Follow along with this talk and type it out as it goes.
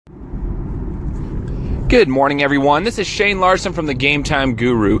Good morning, everyone. This is Shane Larson from the Game Time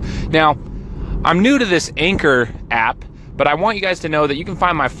Guru. Now, I'm new to this Anchor app, but I want you guys to know that you can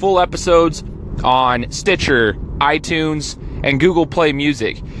find my full episodes on Stitcher, iTunes, and Google Play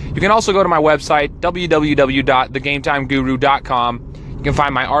Music. You can also go to my website, www.thegametimeguru.com. You can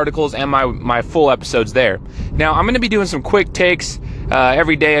find my articles and my full episodes there. Now, I'm going to be doing some quick takes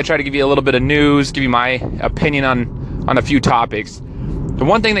every day. I try to give you a little bit of news, give you my opinion on a few topics. The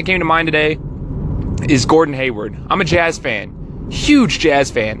one thing that came to mind today is Gordon Hayward. I'm a Jazz fan, huge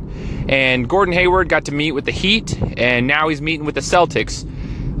Jazz fan. And Gordon Hayward got to meet with the Heat, and now he's meeting with the Celtics.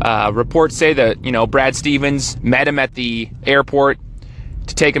 Reports say that, Brad Stevens met him at the airport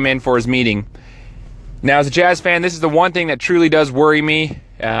to take him in for his meeting. Now, as a Jazz fan, this is the one thing that truly does worry me.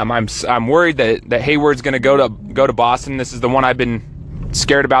 I'm worried that Hayward's going to go to Boston. This is the one I've been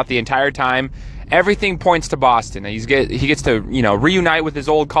scared about the entire time. Everything points to Boston. He gets to reunite with his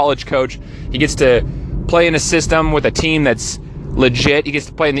old college coach. He gets to play in a system with a team that's legit. He gets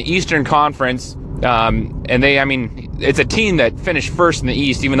to play in the Eastern Conference. It's a team that finished first in the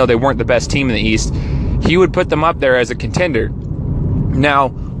East, even though they weren't the best team in the East. He would put them up there as a contender. Now,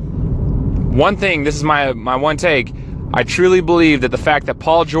 one thing, this is my one take, I truly believe that the fact that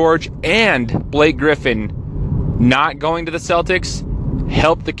Paul George and Blake Griffin not going to the Celtics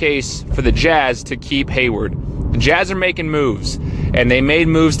helped the case for the Jazz to keep Hayward. The Jazz are making moves, and they made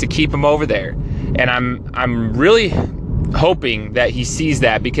moves to keep him over there. And I'm really hoping that he sees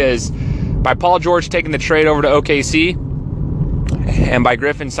that, because by Paul George taking the trade over to OKC and by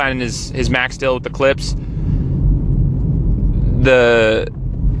Griffin signing his max deal with the Clips, the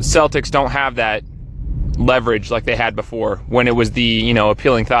Celtics don't have that leverage like they had before, when it was the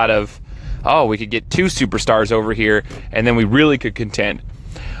appealing thought of, oh, we could get two superstars over here and then we really could contend.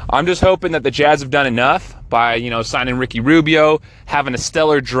 I'm just hoping that the Jazz have done enough by signing Ricky Rubio, having a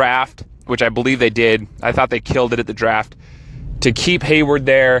stellar draft, which I believe they did. I thought they killed it at the draft, to keep Hayward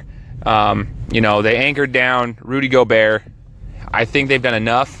there. They anchored down Rudy Gobert. I think they've done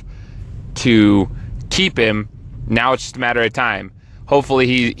enough to keep him. Now it's just a matter of time. Hopefully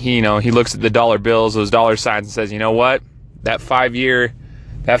he looks at the dollar bills, those dollar signs, and says, you know what, that 5-year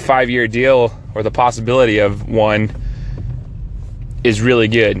deal, or the possibility of one, is really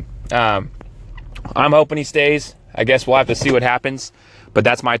good. I'm hoping he stays. I guess we'll have to see what happens. But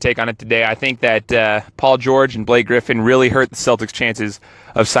that's my take on it today. I think that Paul George and Blake Griffin really hurt the Celtics' chances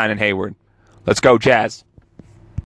of signing Hayward. Let's go, Jazz.